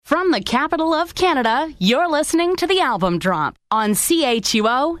From the capital of Canada, you're listening to The Album Drop on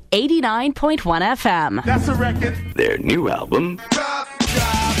CHUO 89.1 FM. That's a record. Their new album.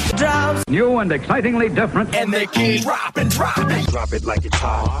 Drops. New and excitingly different. And they keep dropping. Drop it like it's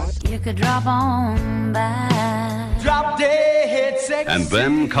hot. You could drop on by. Drop dead sex. And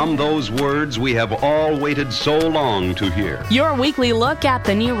then come those words we have all waited so long to hear. Your weekly look at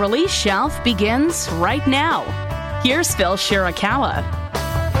the new release shelf begins right now. Here's Phil Shirakawa.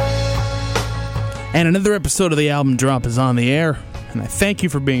 And another episode of The Album Drop is on the air, and I thank you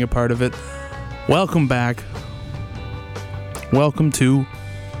for being a part of it. Welcome back. Welcome to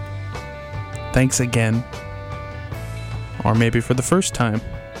Thanks Again. Or maybe for the first time.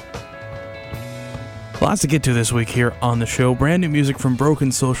 Lots to get to this week here on the show. Brand new music from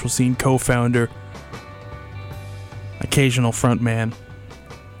Broken Social Scene co-founder, occasional frontman,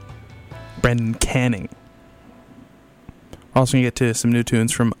 Brendan Canning. We're also going to get to some new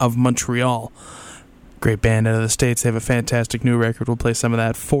tunes from Of Montreal. Great band out of the States. They have a fantastic new record. We'll play some of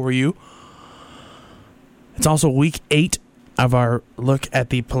that for you. It's also week 8 of our look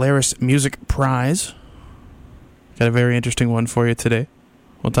at the Polaris Music Prize. Got a very interesting one for you today.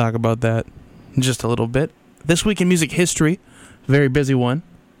 We'll talk about that in just a little bit. This week in music history, very busy one.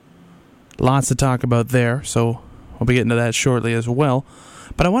 Lots to talk about there, so we'll be getting to that shortly as well.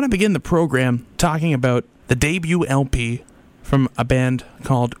 But I want to begin the program talking about the debut LP from a band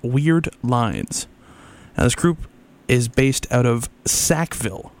called Weird Lines. Now, this group is based out of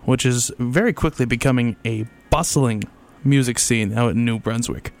Sackville, which is very quickly becoming a bustling music scene out in New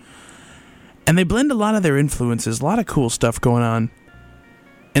Brunswick. And they blend a lot of their influences, a lot of cool stuff going on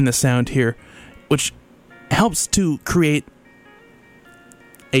in the sound here, which helps to create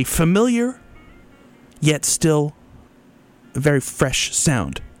a familiar, yet still very fresh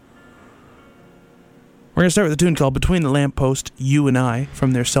sound. We're going to start with a tune called Between the Lamppost, You and I,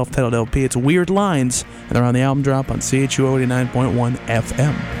 from their self-titled LP. It's Weird Lines, and they're on the Album Drop on CHUO 89.1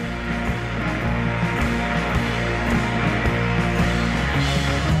 FM.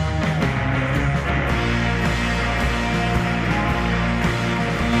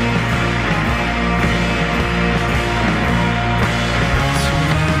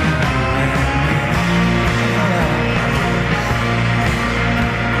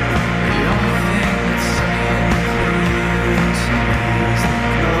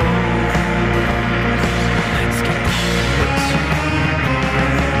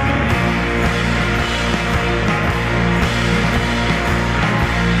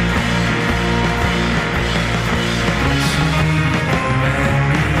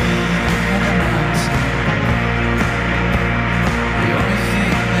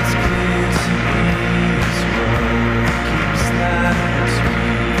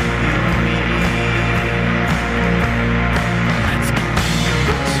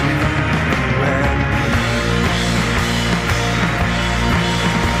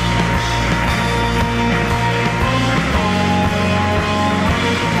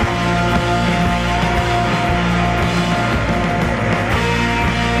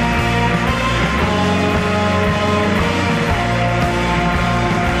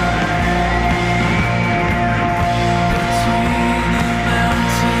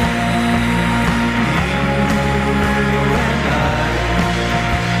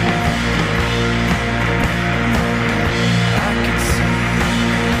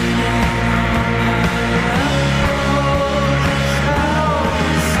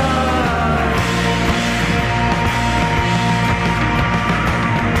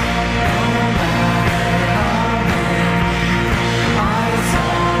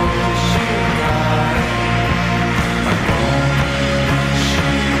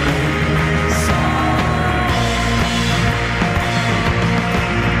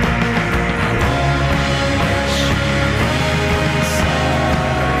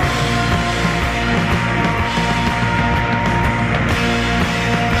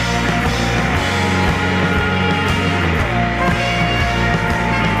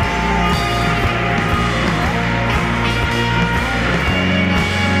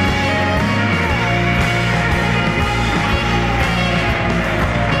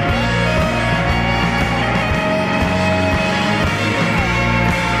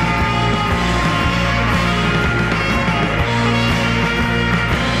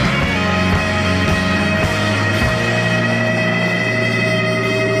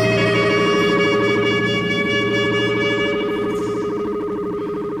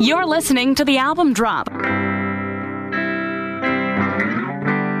 You're listening to The Album Drop.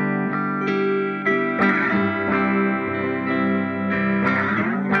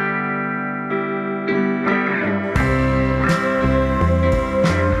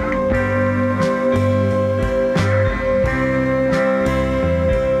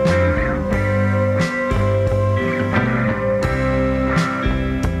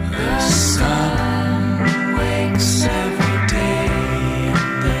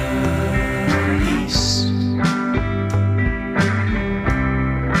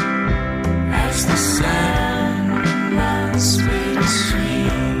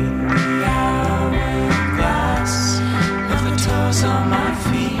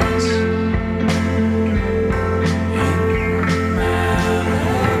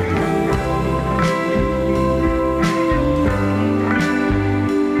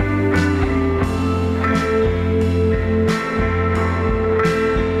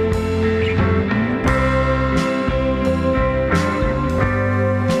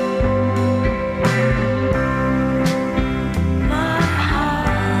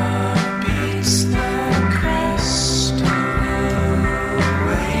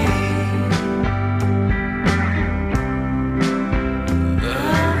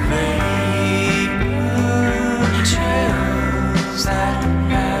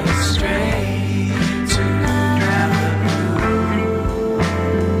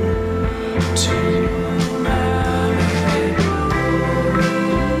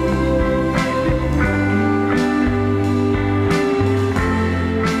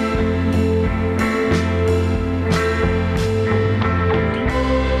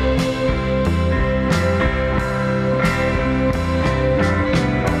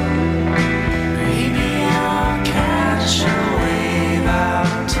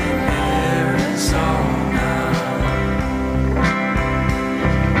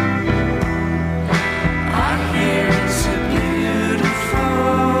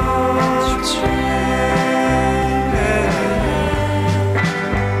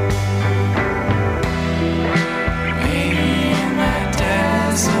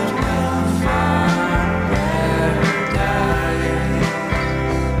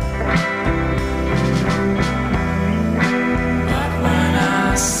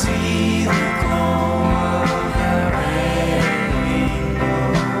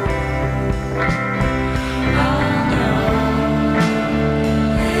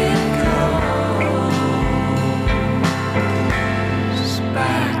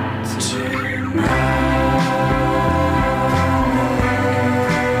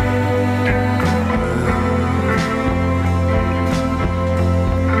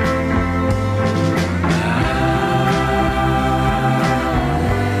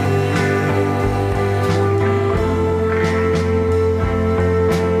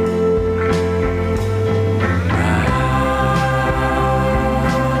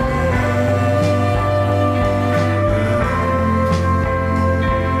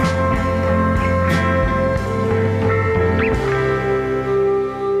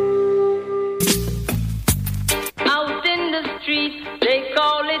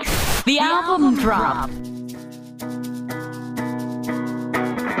 Album Drop.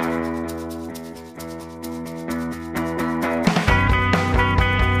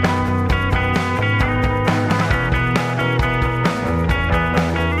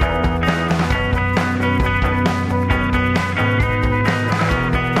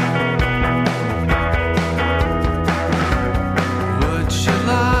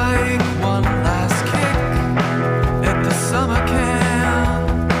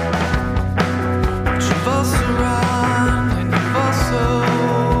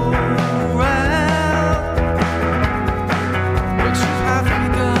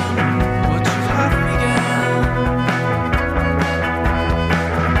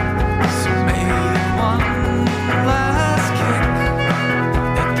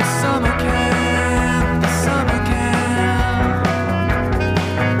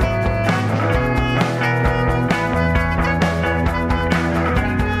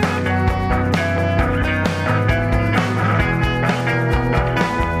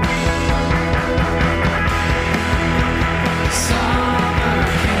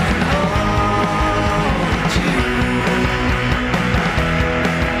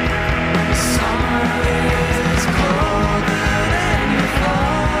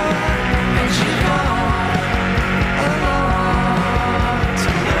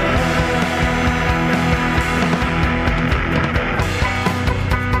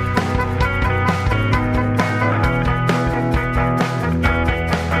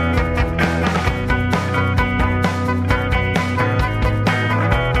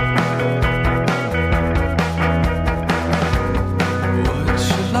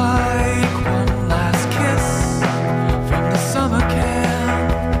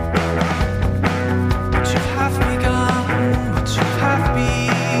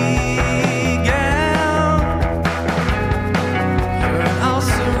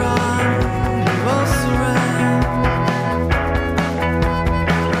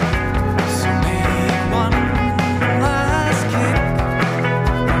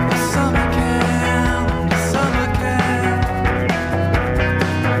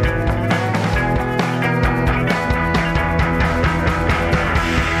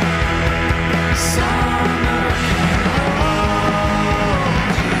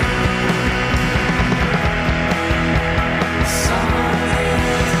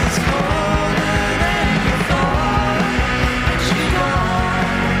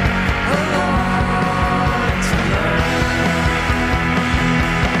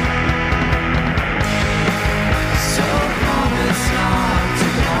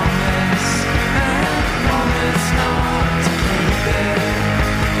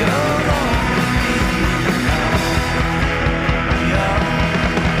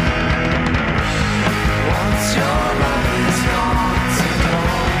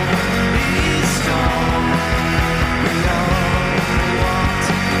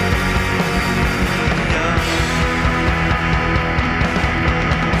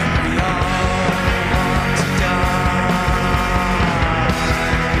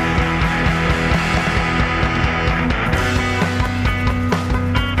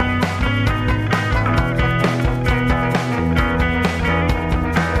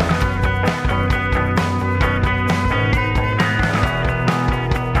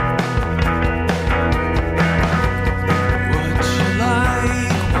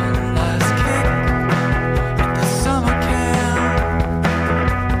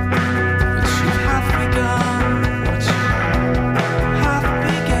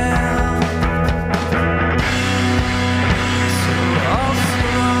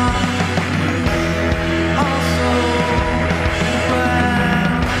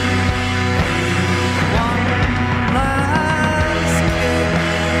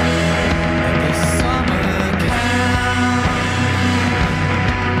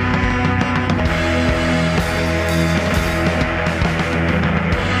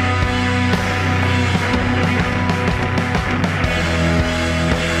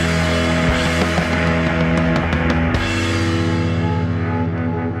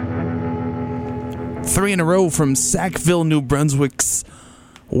 Three in a row from Sackville, New Brunswick's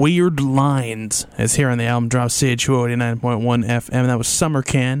Weird Lines, as here on the album drop CHUO 89.1 FM. That was Summer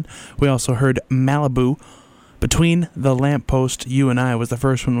Can. We also heard Malibu. Between the Lamppost, You and I was the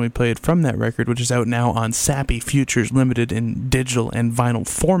first one we played from that record, which is out now on Sappy Futures Limited in digital and vinyl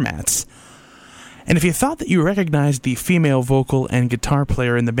formats. And if you thought that you recognized the female vocal and guitar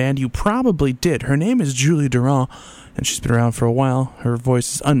player in the band, you probably did. Her name is Julie Durand, and she's been around for a while. Her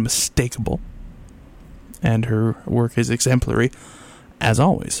voice is unmistakable, and her work is exemplary, as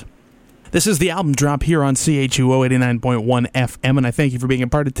always. This is the album drop here on CHUO 89.1 FM, and I thank you for being a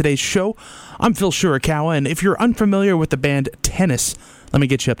part of today's show. I'm Phil Shirakawa, and if you're unfamiliar with the band Tennis, let me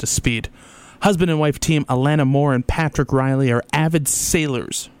get you up to speed. Husband and wife team Alana Moore and Patrick Riley are avid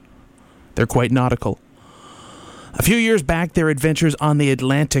sailors. They're quite nautical. A few years back, their adventures on the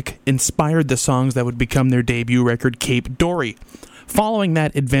Atlantic inspired the songs that would become their debut record, Cape Dory. Following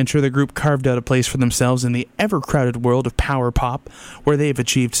that adventure, the group carved out a place for themselves in the ever-crowded world of power pop, where they've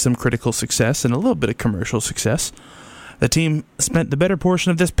achieved some critical success and a little bit of commercial success. The team spent the better portion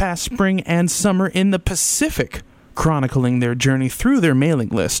of this past spring and summer in the Pacific, chronicling their journey through their mailing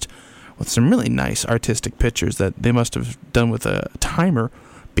list, with some really nice artistic pictures that they must have done with a timer,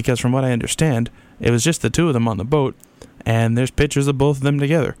 because from what I understand, it was just the two of them on the boat, and there's pictures of both of them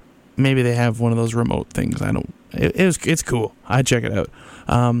together. Maybe they have one of those remote things. It's cool. I'd check it out.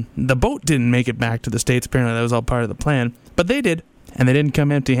 The boat didn't make it back to the States. Apparently that was all part of the plan. But they did, and they didn't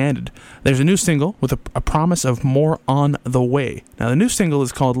come empty-handed. There's a new single with a promise of more on the way. Now, the new single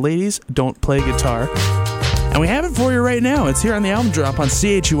is called Ladies Don't Play Guitar. And we have it for you right now. It's here on the album drop on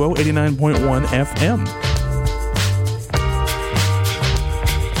CHUO 89.1 FM.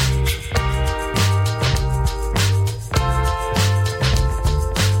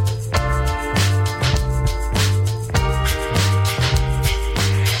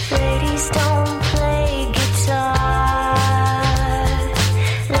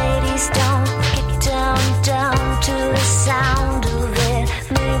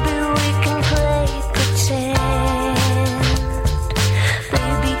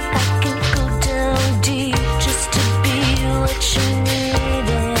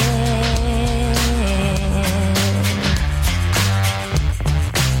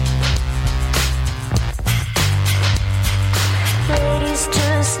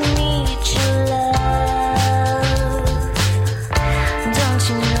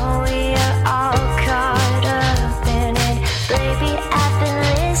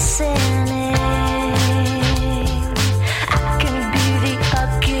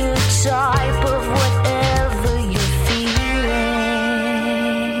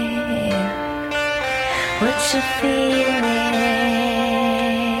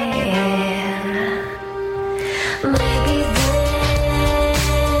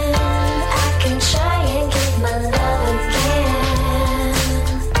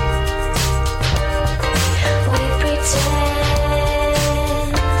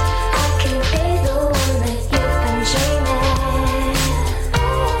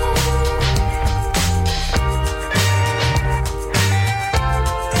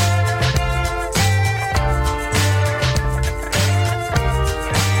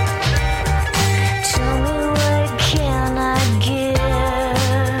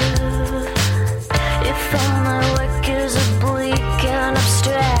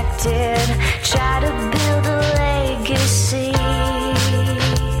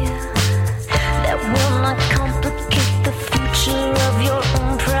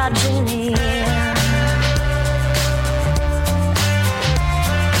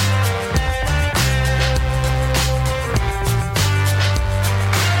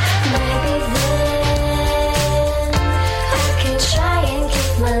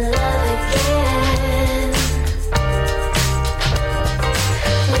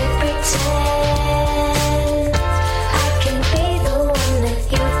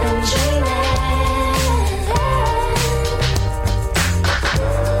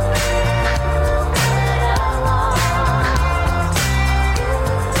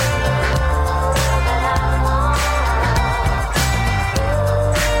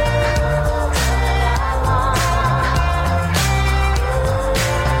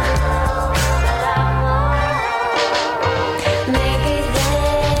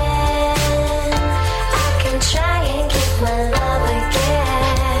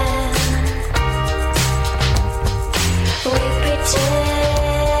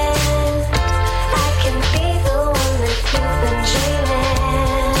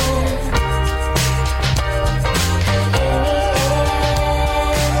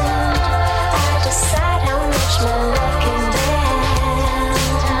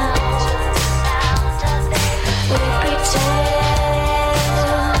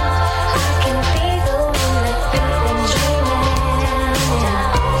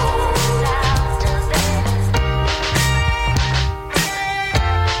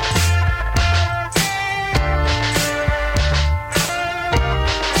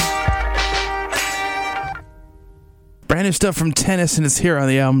 Brand new stuff from Tennis, and it's here on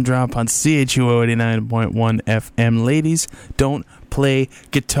the album drop on CHUO 89.1 FM. Ladies Don't Play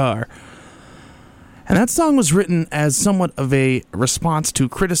Guitar. And that song was written as somewhat of a response to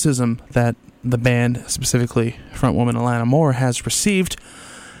criticism that the band, specifically frontwoman Alana Moore, has received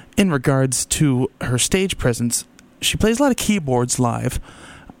in regards to her stage presence. She plays a lot of keyboards live,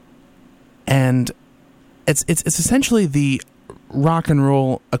 and it's essentially the rock and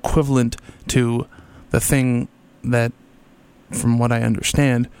roll equivalent to the thing that, from what I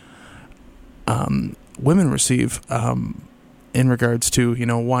understand, women receive in regards to,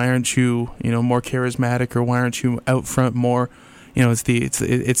 why aren't you, more charismatic, or why aren't you out front more?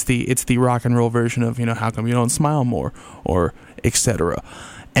 It's the rock and roll version of, how come you don't smile more, or etc.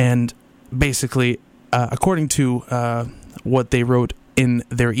 And basically, according to what they wrote in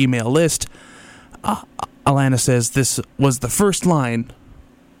their email list, Alana says this was the first line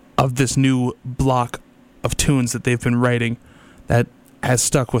of this new block of tunes that they've been writing that has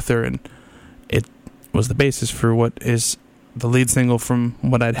stuck with her, and it was the basis for what is the lead single from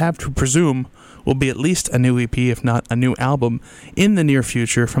what I'd have to presume will be at least a new EP, if not a new album, in the near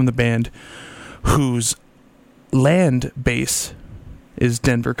future from the band whose land base is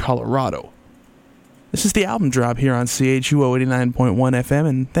Denver, Colorado. This is the album drop here on CHUO 89.1 FM,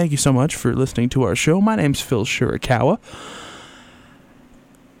 and thank you so much for listening to our show. My name's Phil Shirakawa,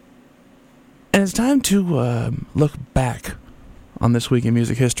 and it's time to look back on this week in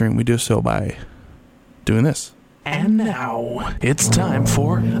music history, and we do so by doing this. And now, it's time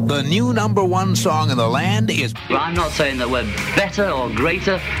for... The new number one song in the land is... Well, I'm not saying that we're better or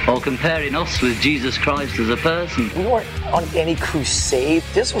greater or comparing us with Jesus Christ as a person. We weren't on any crusade.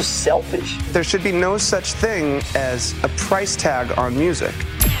 This was selfish. There should be no such thing as a price tag on music.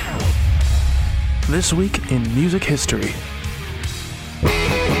 This week in music history.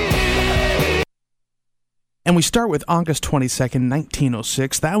 And we start with August 22nd,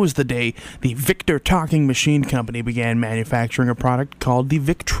 1906. That was the day the Victor Talking Machine Company began manufacturing a product called the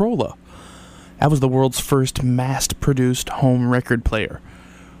Victrola. That was the world's first mass-produced home record player.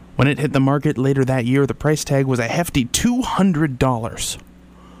 When it hit the market later that year, the price tag was a hefty $200.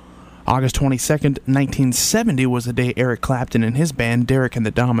 August 22nd, 1970 was the day Eric Clapton and his band, Derek and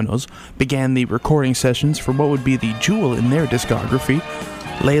the Dominos, began the recording sessions for what would be the jewel in their discography,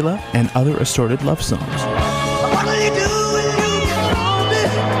 Layla and Other Assorted Love Songs. What do you do when you get lonely?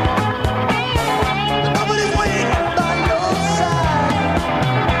 Nobody's waiting by your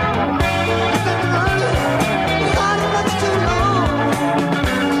side. You've been running, not much too long.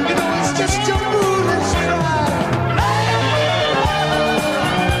 You know it's just your foolish stride.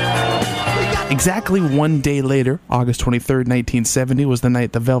 Exactly one day later, August 23rd, 1970, was the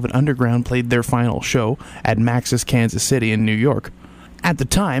night the Velvet Underground played their final show at Max's Kansas City in New York. At the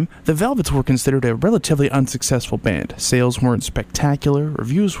time, the Velvets were considered a relatively unsuccessful band. Sales weren't spectacular,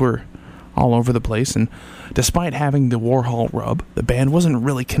 reviews were all over the place, and despite having the Warhol rub, the band wasn't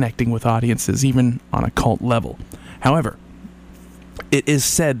really connecting with audiences, even on a cult level. However, it is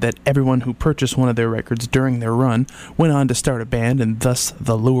said that everyone who purchased one of their records during their run went on to start a band, and thus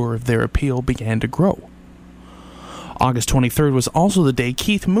the lure of their appeal began to grow. August 23rd was also the day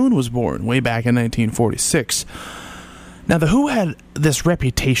Keith Moon was born, way back in 1946. Now, The Who had this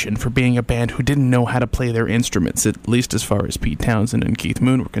reputation for being a band who didn't know how to play their instruments, at least as far as Pete Townsend and Keith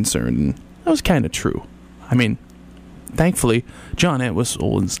Moon were concerned, and that was kind of true. I mean, thankfully, John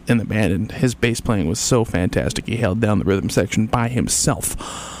Entwistle was in the band, and his bass playing was so fantastic he held down the rhythm section by himself,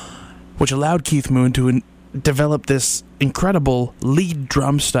 which allowed Keith Moon to develop this incredible lead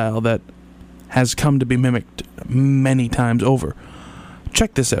drum style that has come to be mimicked many times over.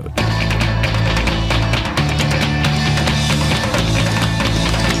 Check this out.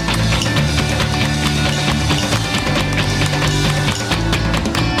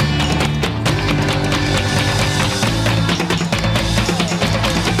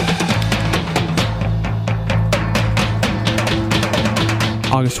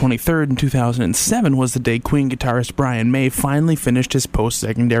 August 23rd in 2007 was the day Queen guitarist Brian May finally finished his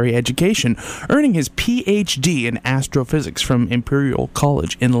post-secondary education, earning his Ph.D. in astrophysics from Imperial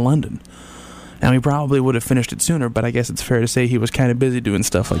College in London. Now, he probably would have finished it sooner, but I guess it's fair to say he was kind of busy doing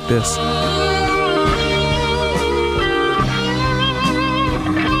stuff like this.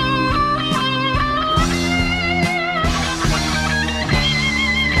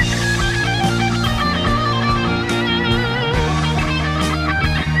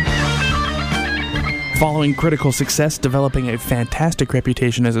 Following critical success, developing a fantastic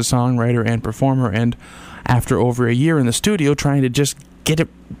reputation as a songwriter and performer, and after over a year in the studio trying to just get it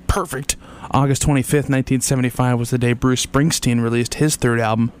perfect, August 25th, 1975 was the day Bruce Springsteen released his third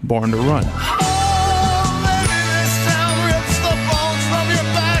album, Born to Run.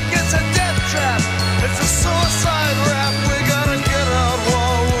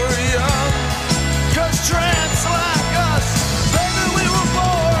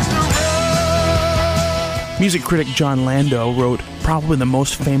 Music critic John Landau wrote probably the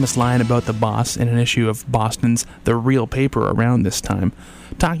most famous line about the boss in an issue of Boston's The Real Paper around this time.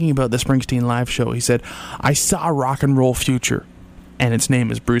 Talking about the Springsteen live show, he said, "I saw a rock and roll future, and its name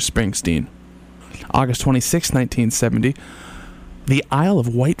is Bruce Springsteen." August 26, 1970, the Isle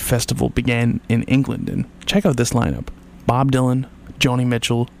of Wight Festival began in England, and check out this lineup. Bob Dylan, Joni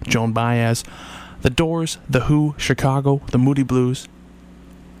Mitchell, Joan Baez, The Doors, The Who, Chicago, The Moody Blues,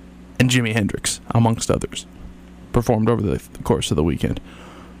 and Jimi Hendrix, amongst others, performed over the course of the weekend.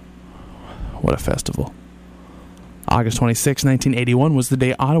 What a festival. August 26, 1981 was the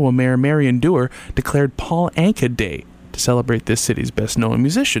day Ottawa Mayor Marion Dewar declared Paul Anka Day to celebrate this city's best-known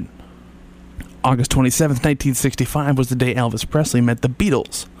musician. August 27, 1965 was the day Elvis Presley met the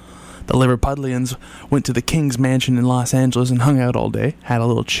Beatles. The Liverpudlians went to the King's Mansion in Los Angeles and hung out all day, had a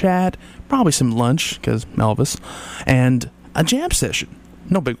little chat, probably some lunch, because Elvis, and a jam session.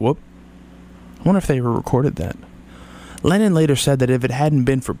 No big whoop. I wonder if they ever recorded that. Lennon later said that if it hadn't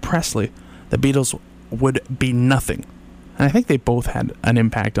been for Presley, the Beatles would be nothing. And I think they both had an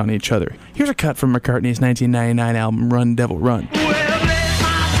impact on each other. Here's a cut from McCartney's 1999 album Run Devil Run.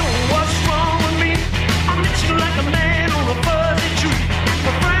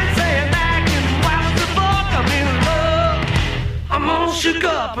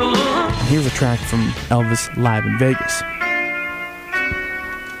 Here's a track from Elvis live in Vegas.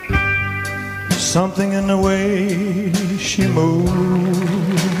 Something in the way she moves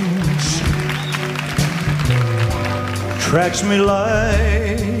tracks me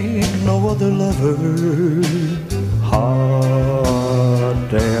like no other lover. Hot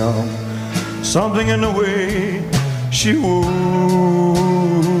damn. Something in the way she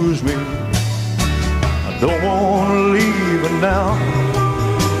woos me. I don't want to leave her now.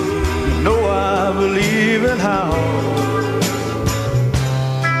 You know I believe in how.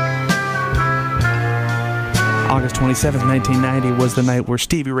 August 27, 1990 was the night where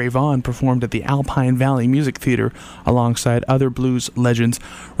Stevie Ray Vaughan performed at the Alpine Valley Music Theater alongside other blues legends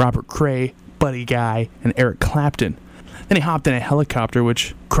Robert Cray, Buddy Guy, and Eric Clapton. Then he hopped in a helicopter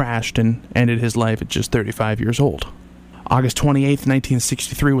which crashed and ended his life at just 35 years old. August 28,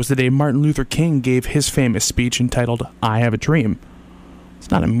 1963 was the day Martin Luther King gave his famous speech entitled I Have a Dream. It's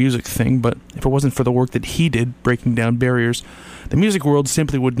not a music thing, but if it wasn't for the work that he did breaking down barriers, the music world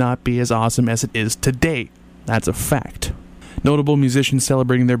simply would not be as awesome as it is today. That's a fact. Notable musicians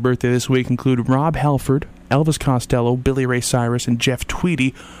celebrating their birthday this week include Rob Halford, Elvis Costello, Billy Ray Cyrus, and Jeff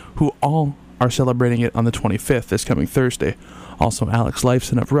Tweedy, who all are celebrating it on the 25th, this coming Thursday. Also Alex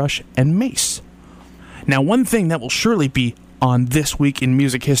Lifeson of Rush and Mace. Now, one thing that will surely be on This Week in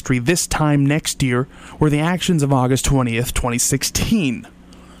Music History this time next year were the actions of August 20th, 2016.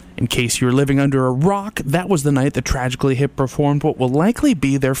 In case you're living under a rock, that was the night that Tragically Hip performed what will likely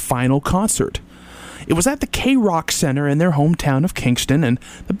be their final concert. It was at the K-Rock Center in their hometown of Kingston, and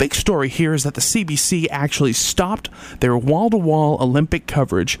the big story here is that the CBC actually stopped their wall-to-wall Olympic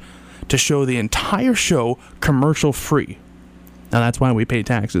coverage to show the entire show commercial-free. Now that's why we pay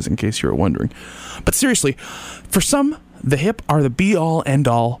taxes, in case you're wondering. But seriously, for some, the Hip are the be-all,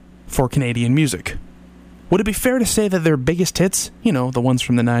 end-all for Canadian music. Would it be fair to say that their biggest hits, you know, the ones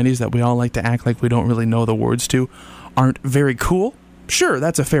from the 90s that we all like to act like we don't really know the words to, aren't very cool? Sure,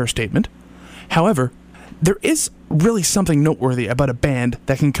 that's a fair statement. However, there is really something noteworthy about a band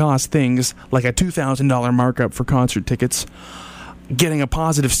that can cost things like a $2,000 markup for concert tickets, getting a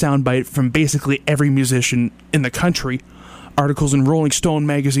positive soundbite from basically every musician in the country, articles in Rolling Stone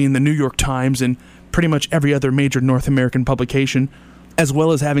magazine, the New York Times, and pretty much every other major North American publication, as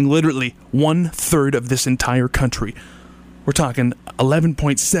well as having literally 1/3 of this entire country. We're talking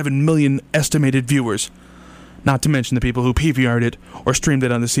 11.7 million estimated viewers. Not to mention the people who PVR'd it or streamed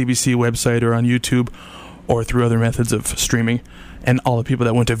it on the CBC website or on YouTube or through other methods of streaming, and all the people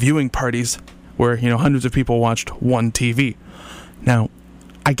that went to viewing parties where, you know, hundreds of people watched one TV. Now,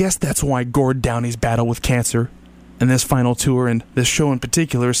 I guess that's why Gord Downie's battle with cancer and this final tour and this show in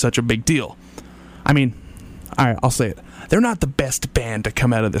particular is such a big deal. I mean, alright, I'll say it. They're not the best band to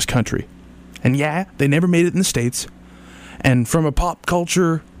come out of this country. And yeah, they never made it in the States. And from a pop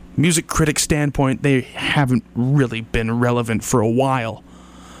culture music critic standpoint, they haven't really been relevant for a while.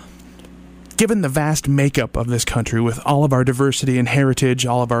 Given the vast makeup of this country, with all of our diversity and heritage,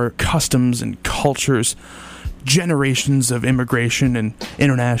 all of our customs and cultures, generations of immigration and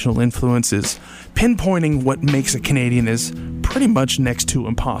international influences, pinpointing what makes a Canadian is pretty much next to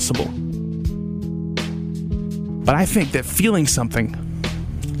impossible. But I think that feeling something,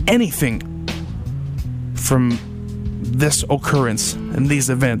 anything, from this occurrence and these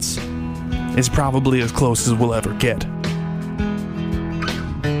events is probably as close as we'll ever get.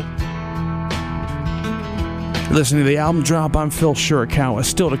 Listening to the album drop, I'm Phil Shirakawa.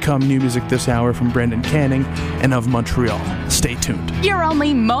 Still to come, new music this hour from Brendan Canning and Of Montreal. Stay tuned. You're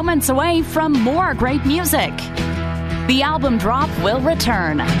only moments away from more great music. The album drop will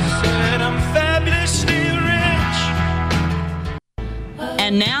return.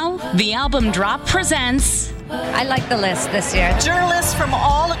 And now, the album drop presents... I like the list this year. Journalists from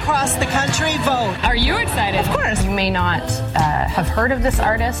all across the country vote. Are you excited? Of course. You may not have heard of this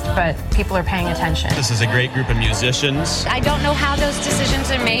artist, but people are paying attention. This is a great group of musicians. I don't know how those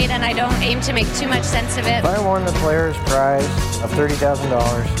decisions are made, and I don't aim to make too much sense of it. If I won the Polaris Prize of $30,000,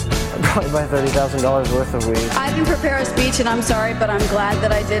 I'd probably buy $30,000 worth of weed. I didn't prepare a speech, and I'm sorry, but I'm glad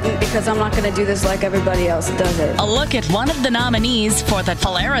that I didn't, because I'm not going to do this like everybody else does it. A look at one of the nominees for the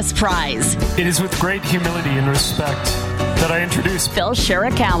Polaris Prize. It is with great humility and respect that I introduce Phil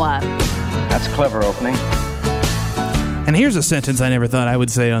Shirakawa. That's a clever opening. And here's a sentence I never thought I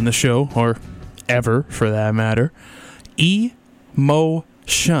would say on the show, or ever for that matter. E-Mo-Shun,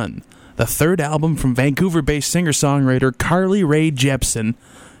 the third album from Vancouver-based singer-songwriter Carly Rae Jepsen,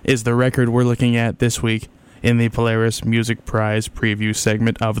 is the record we're looking at this week in the Polaris Music Prize preview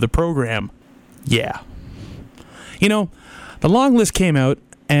segment of the program. Yeah. You know, the long list came out,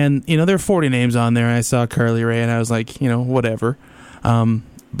 and, you know, there are 40 names on there, and I saw Carly Rae, and I was like, you know, whatever.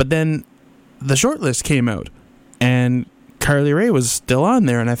 But then the short list came out, and Carly Rae was still on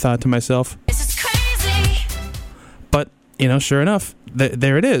there, and I thought to myself, this is crazy. But, you know, sure enough,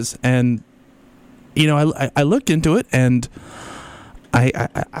 there it is. And, you know, I looked into it, and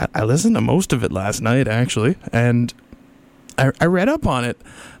I listened to most of it last night, actually, and I read up on it.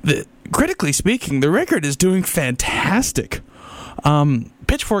 Critically speaking, the record is doing fantastic.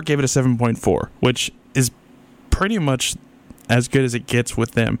 Pitchfork gave it a 7.4, which is pretty much as good as it gets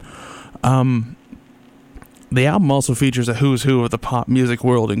with them. The album also features a who's who of the pop music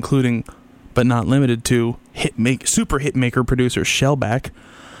world, including, but not limited to, super hitmaker producer Shellback.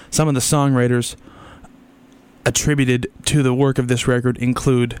 Some of the songwriters attributed to the work of this record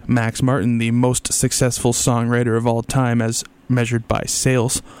include Max Martin, the most successful songwriter of all time as measured by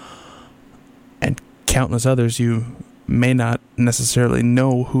sales, and countless others. You may not necessarily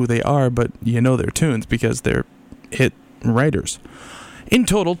know who they are, but you know their tunes because they're hit writers. In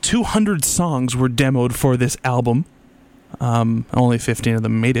total, 200 songs were demoed for this album. Only 15 of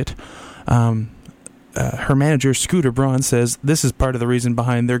them made it. Her manager, Scooter Braun, says this is part of the reason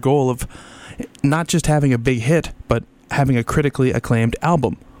behind their goal of not just having a big hit, but having a critically acclaimed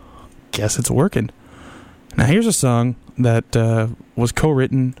album. Guess it's working. Now here's a song that was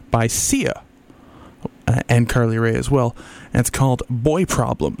co-written by Sia and Carly Rae as well, and it's called Boy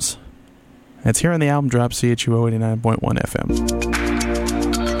Problems. It's here on the album drop, CHUO 89.1 FM.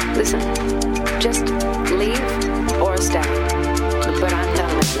 Listen, just leave or stay, but I'm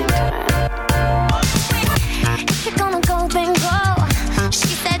done listening to it. If you're gonna go, then go, she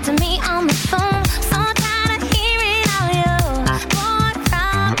said to me on the phone. So tired of hearing all your boy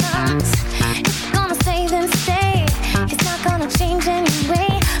problems. If you're gonna stay, then stay, it's not gonna change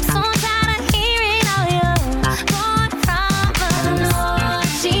anyway. So tired of hearing all your boy problems. Oh,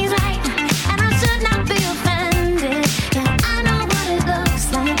 she's right, and I should not be offended. Yeah, I know what it looks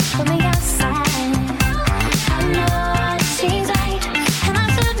like from the outside. I know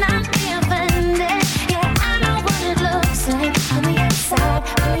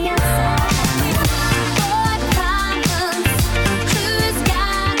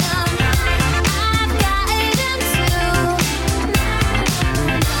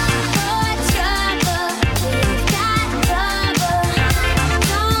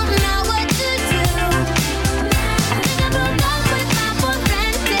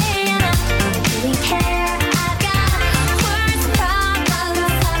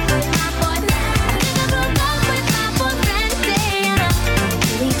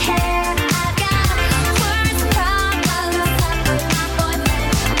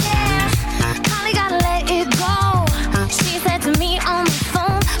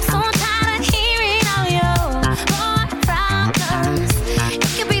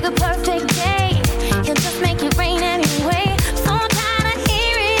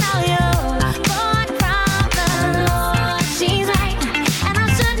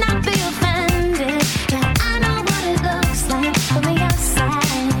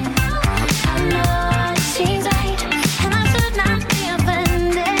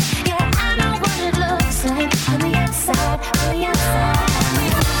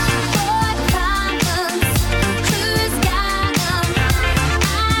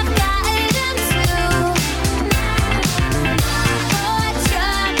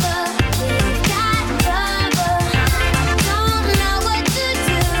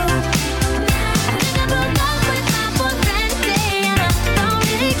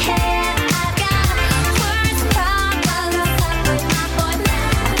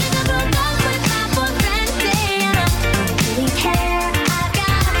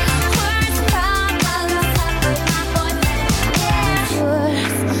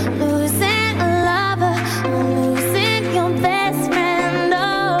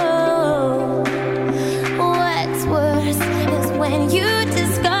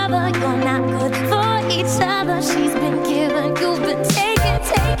you're not good for each other. She's been giving, you've been taking,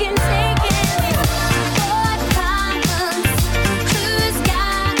 taking, taking. What problems? Who's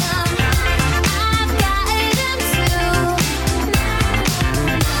got them? I've got them too.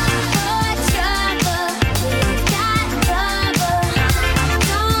 What trouble? We've got trouble.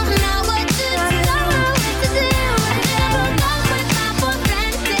 Don't know what to do.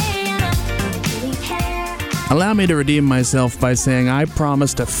 Allow me to redeem myself by saying I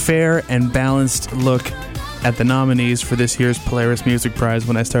promised a fair and balanced look at the nominees for this year's Polaris Music Prize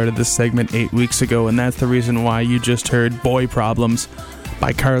when I started this segment 8 weeks ago, and that's the reason why you just heard Boy Problems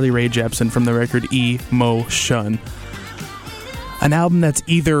by Carly Rae Jepsen from the record Emotion. An album that's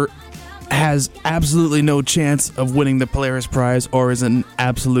either has absolutely no chance of winning the Polaris Prize or is an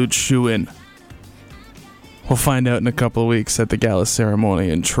absolute shoo-in. We'll find out in a couple of weeks at the gala ceremony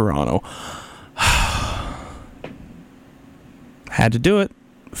in Toronto. Had to do it.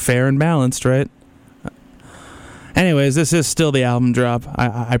 Fair and balanced, right? Anyways, this is still the album drop,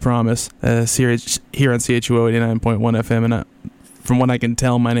 I promise. Here on CHUO 89.1 FM, and from what I can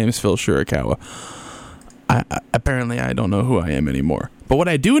tell, my name is Phil Shirakawa. Apparently, I don't know who I am anymore. But what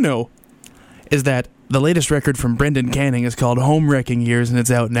I do know is that the latest record from Brendan Canning is called Home Wrecking Years, and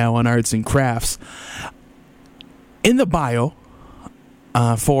it's out now on Arts and Crafts. In the bio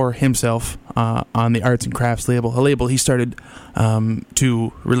for himself on the Arts and Crafts label, a label he started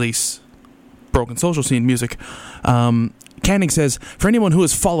to release Broken Social Scene music, Canning says, "For anyone who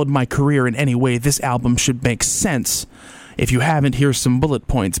has followed my career in any way, this album should make sense. If you haven't, here's some bullet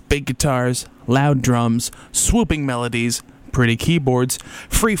points. Big guitars, loud drums, swooping melodies, pretty keyboards,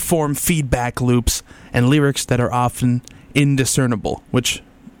 free-form feedback loops, and lyrics that are often indiscernible," which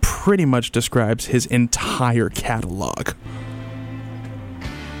pretty much describes his entire catalog.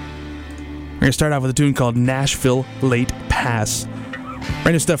 We're going to start off with a tune called Nashville Late Pass.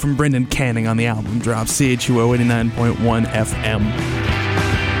 Brand new stuff from Brendan Canning on the album drop, CHUO 89.1 FM.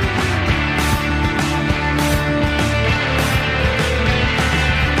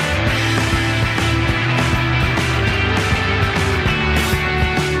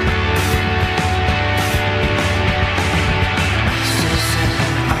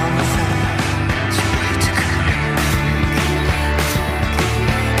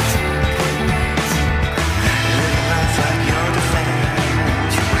 Like you're the fan,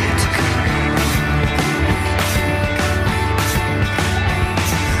 you wait to come in.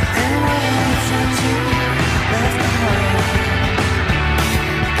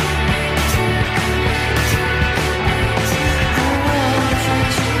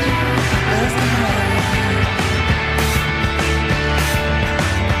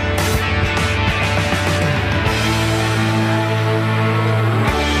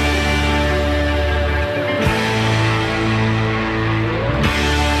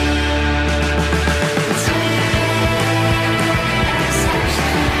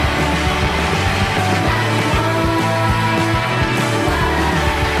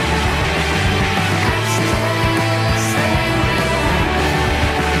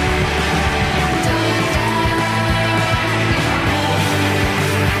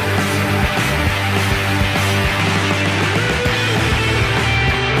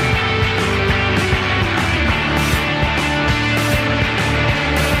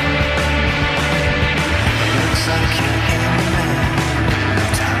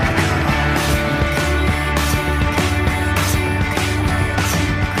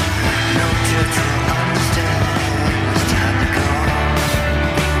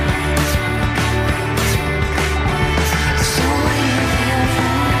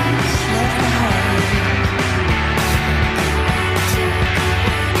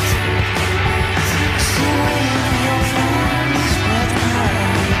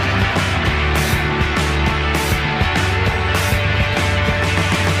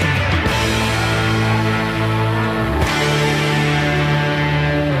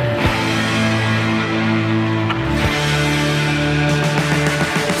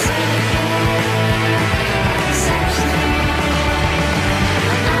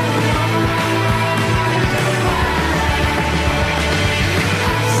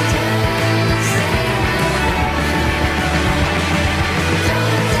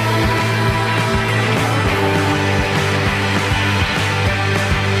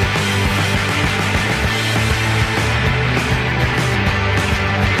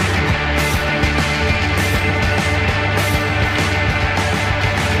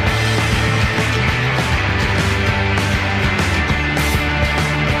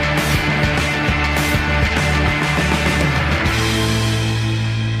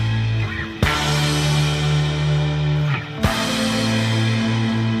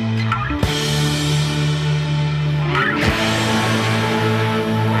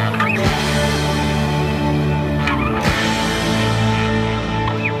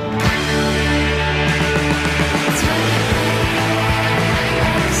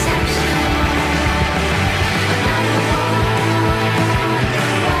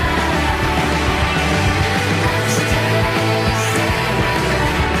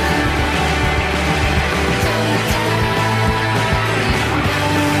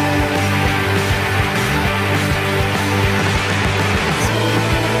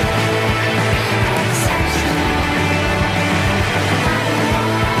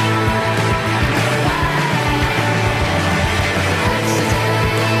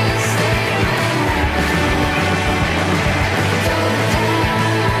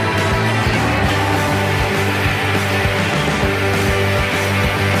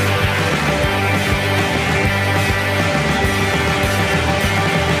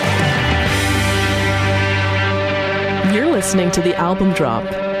 listening to The Album Drop.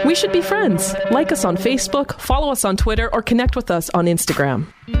 We should be friends. Like us on Facebook, follow us on Twitter, or connect with us on Instagram.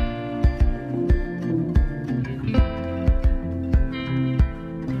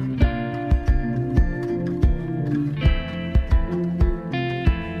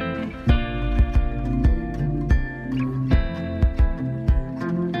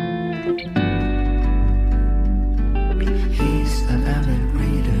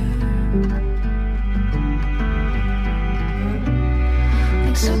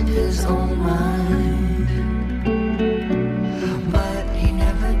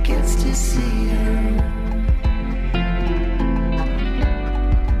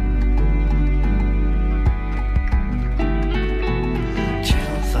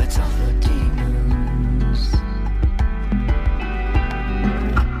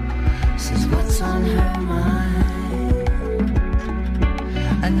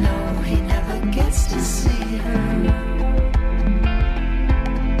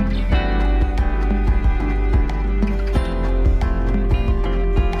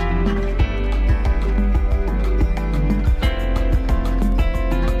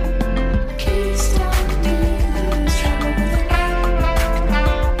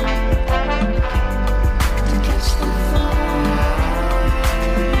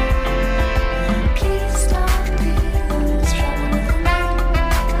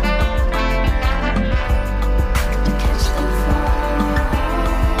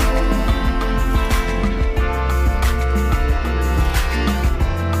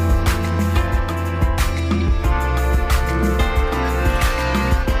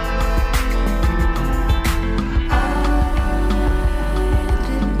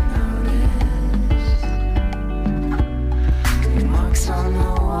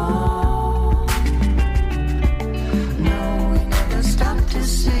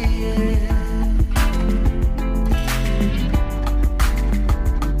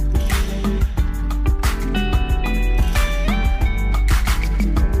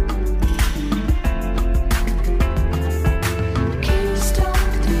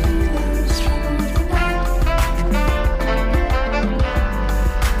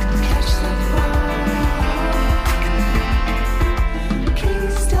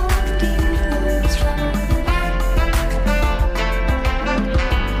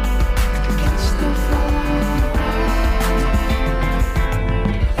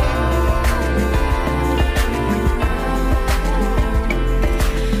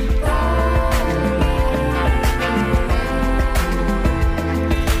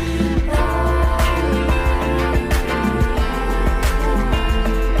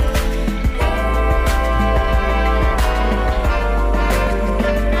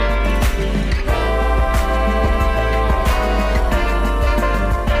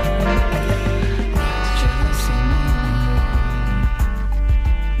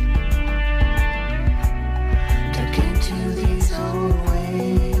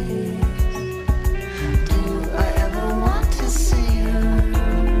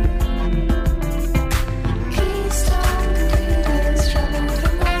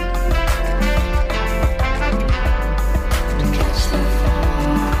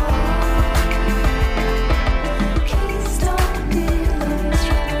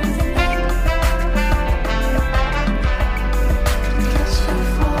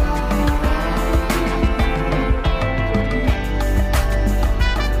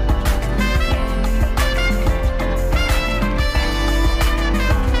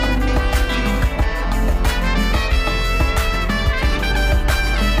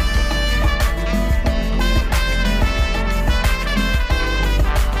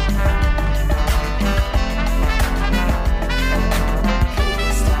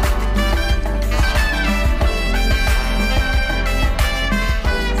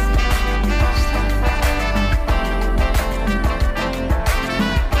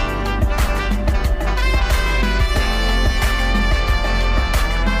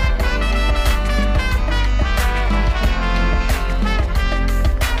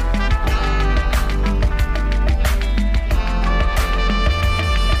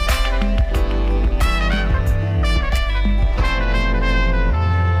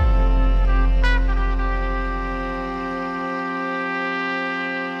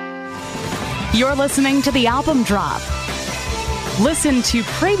 You're listening to The Album Drop. Listen to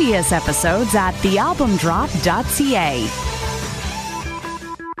previous episodes at thealbumdrop.ca.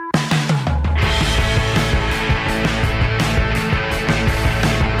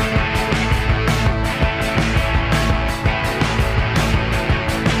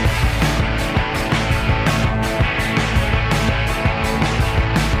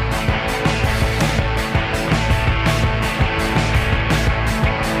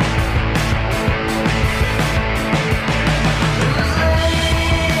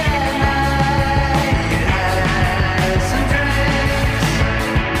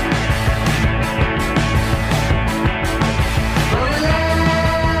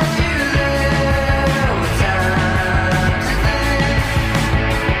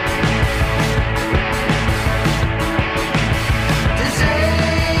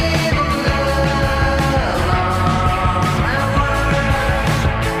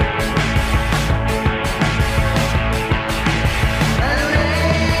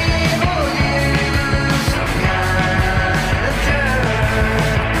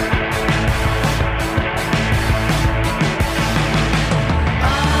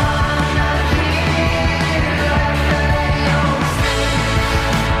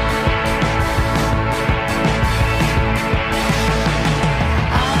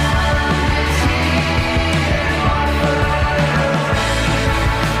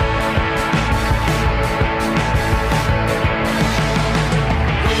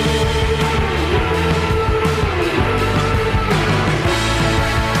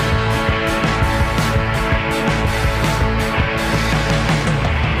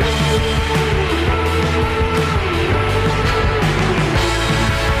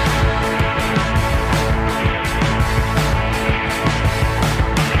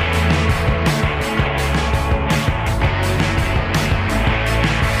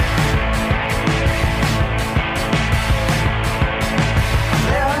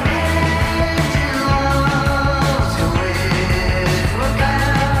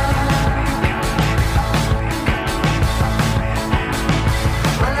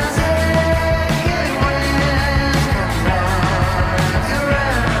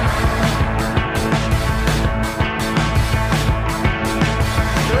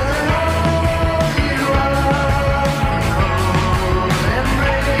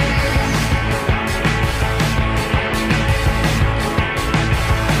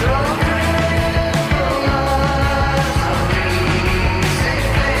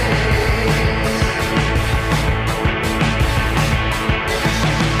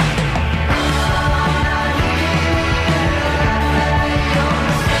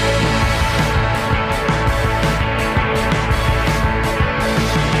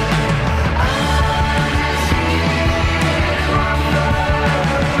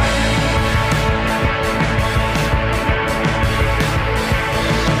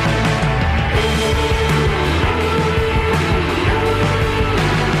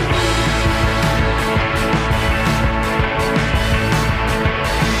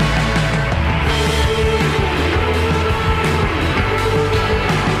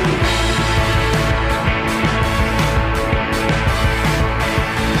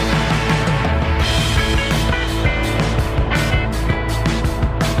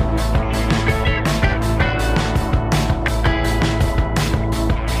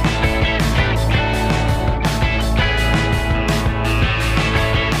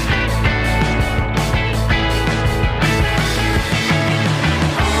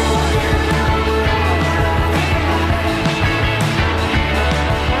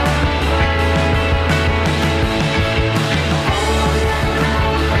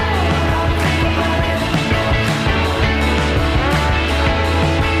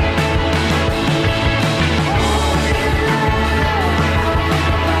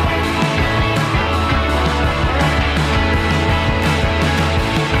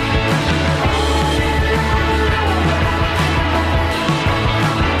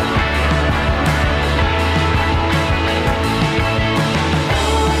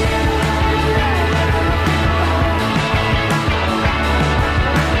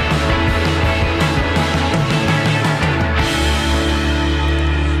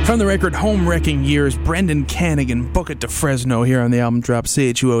 From the record Home Wrecking Years, Brendan Canning and Book It to Fresno here on the album drop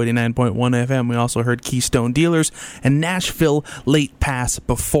CHUO 89.1 FM. We also heard Keystone Dealers and Nashville Late Pass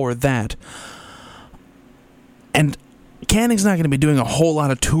before that. And Canning's not going to be doing a whole lot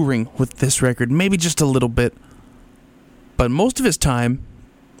of touring with this record, maybe just a little bit. But most of his time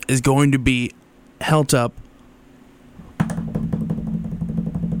is going to be held up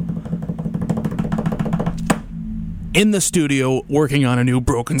in the studio working on a new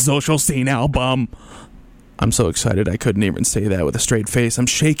Broken Social Scene album. I'm so excited I couldn't even say that with a straight face. I'm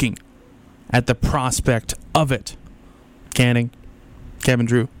shaking at the prospect of it. Canning, Kevin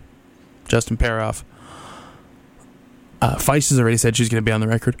Drew, Justin Paroff. Feist has already said she's going to be on the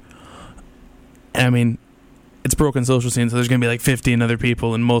record. I mean, it's Broken Social Scene, so there's going to be like 15 other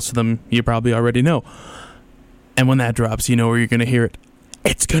people, and most of them you probably already know. And when that drops, you know where you're going to hear it.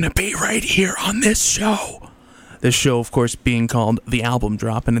 It's going to be right here on this show. This show, of course, being called The Album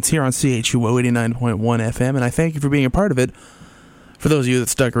Drop, and it's here on CHUO 89.1 FM, and I thank you for being a part of it. For those of you that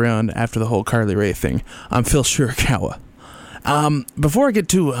stuck around after the whole Carly Rae thing, I'm Phil Shirakawa. Before I get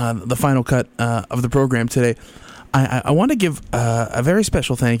to the final cut of the program today, I want to give a very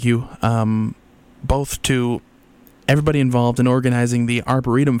special thank you both to everybody involved in organizing the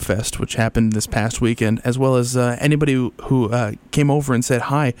Arboretum Fest, which happened this past weekend, as well as anybody who came over and said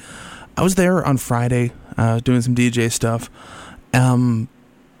hi. I was there on Friday doing some DJ stuff. Everybody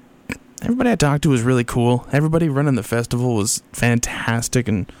I talked to was really cool. Everybody running the festival was fantastic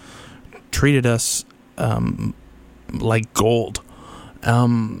and treated us like gold.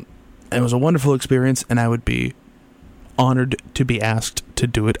 It was a wonderful experience, and I would be honored to be asked to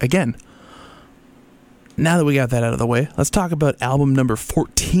do it again. Now that we got that out of the way, let's talk about album number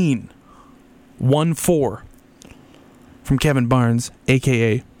 14, 1-4, from Kevin Barnes,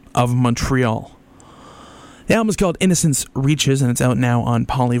 a.k.a. of Montreal. The album is called Innocence Reaches, and it's out now on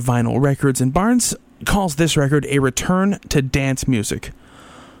Polyvinyl Records, and Barnes calls this record a return to dance music.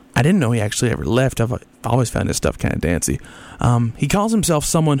 I didn't know he actually ever left. I've always found his stuff kind of dancey. He calls himself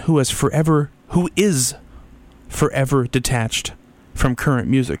someone who is forever detached from current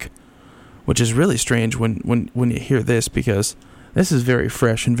music, which is really strange when you hear this, because this is very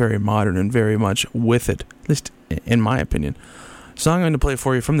fresh and very modern and very much with it, at least in my opinion. The song I'm going to play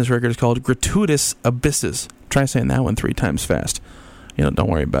for you from this record is called Gratuitous Abysses. Try saying that one 3 times fast. Don't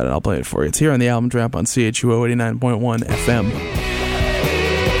worry about it. I'll play it for you. It's here on the album drop on CHUO 89.1 FM.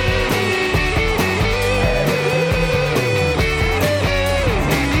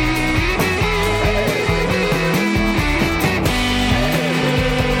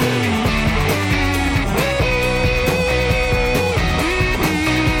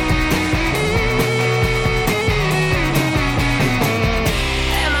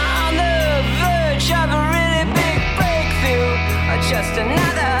 Just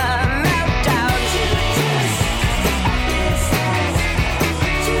another meltdown.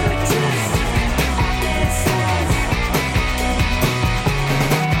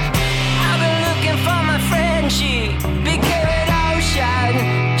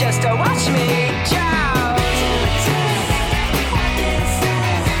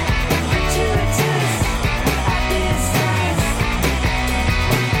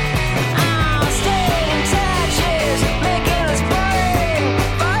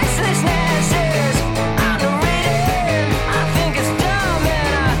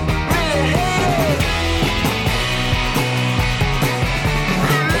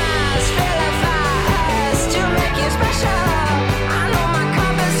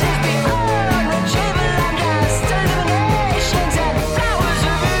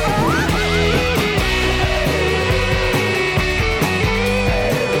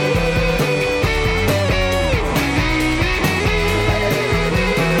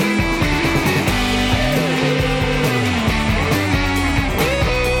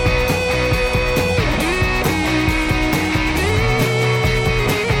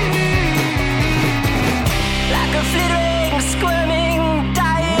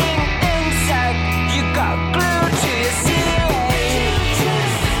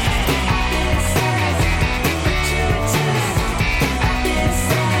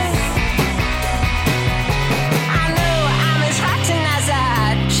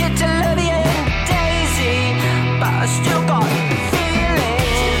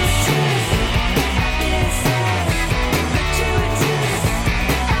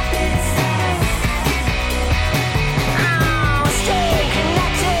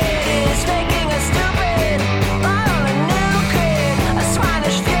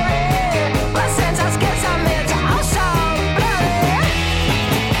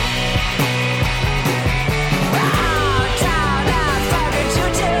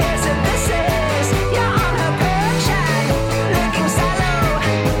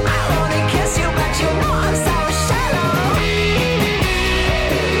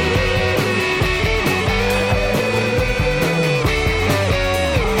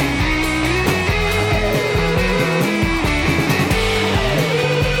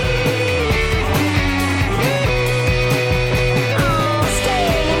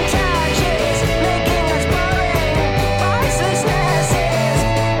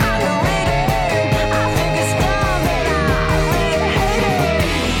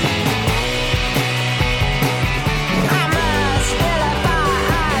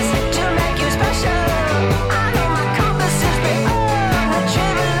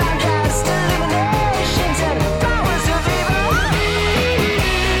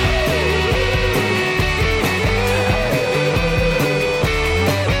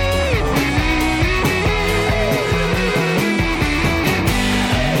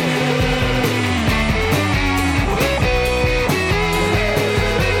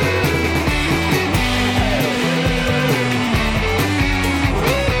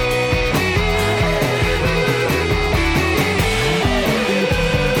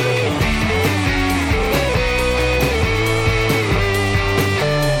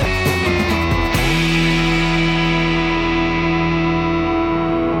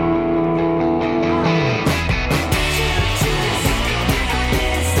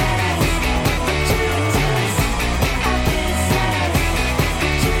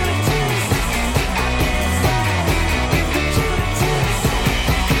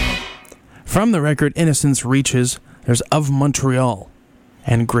 From the record Innocence Reaches, there's Of Montreal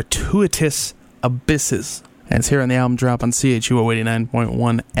and Gratuitous Abysses. And it's here on the album drop on CHUO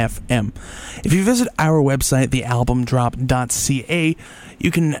 89.1 FM. If you visit our website, thealbumdrop.ca, you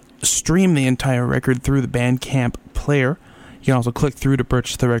can stream the entire record through the Bandcamp player. You can also click through to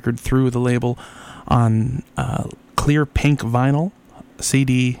purchase the record through the label on clear pink vinyl,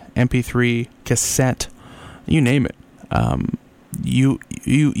 CD, MP3, cassette, you name it. You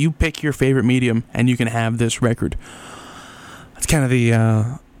pick your favorite medium and you can have this record. That's kind of the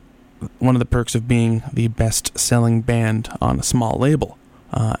one of the perks of being the best-selling band on a small label,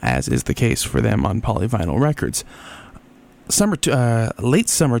 as is the case for them on Polyvinyl Records. Late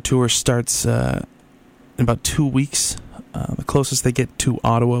summer tour starts in about 2 weeks. The closest they get to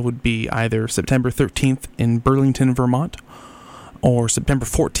Ottawa would be either September 13th in Burlington, Vermont, or September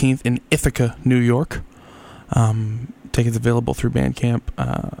 14th in Ithaca, New York. Tickets available through Bandcamp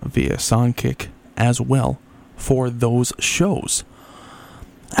via Songkick as well for those shows.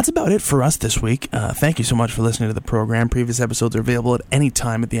 That's about it for us this week. Thank you so much for listening to the program. Previous episodes are available at any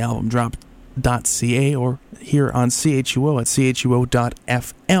time at thealbumdrop.ca or here on CHUO at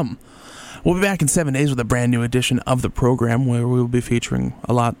chuo.fm. We'll be back in 7 days with a brand new edition of the program where we will be featuring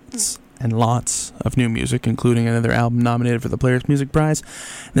lots and lots of new music, including another album nominated for the Players' Music Prize,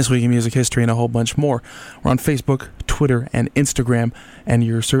 This Week in Music History, and a whole bunch more. We're on Facebook, Twitter, and Instagram, and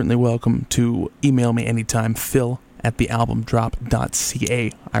you're certainly welcome to email me anytime,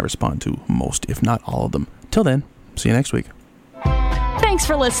 phil@thealbumdrop.ca. I respond to most, if not all of them. Till then, see you next week. Thanks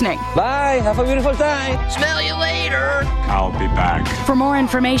for listening. Bye. Have a beautiful time. Smell you later. I'll be back. For more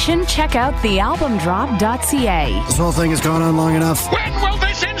information, check out thealbumdrop.ca. This whole thing has gone on long enough. When will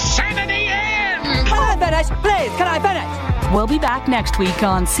this insanity end? Can I finish? Please, can I finish? We'll be back next week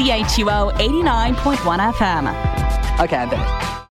on CHUO 89.1 FM. Okay, I'm finished.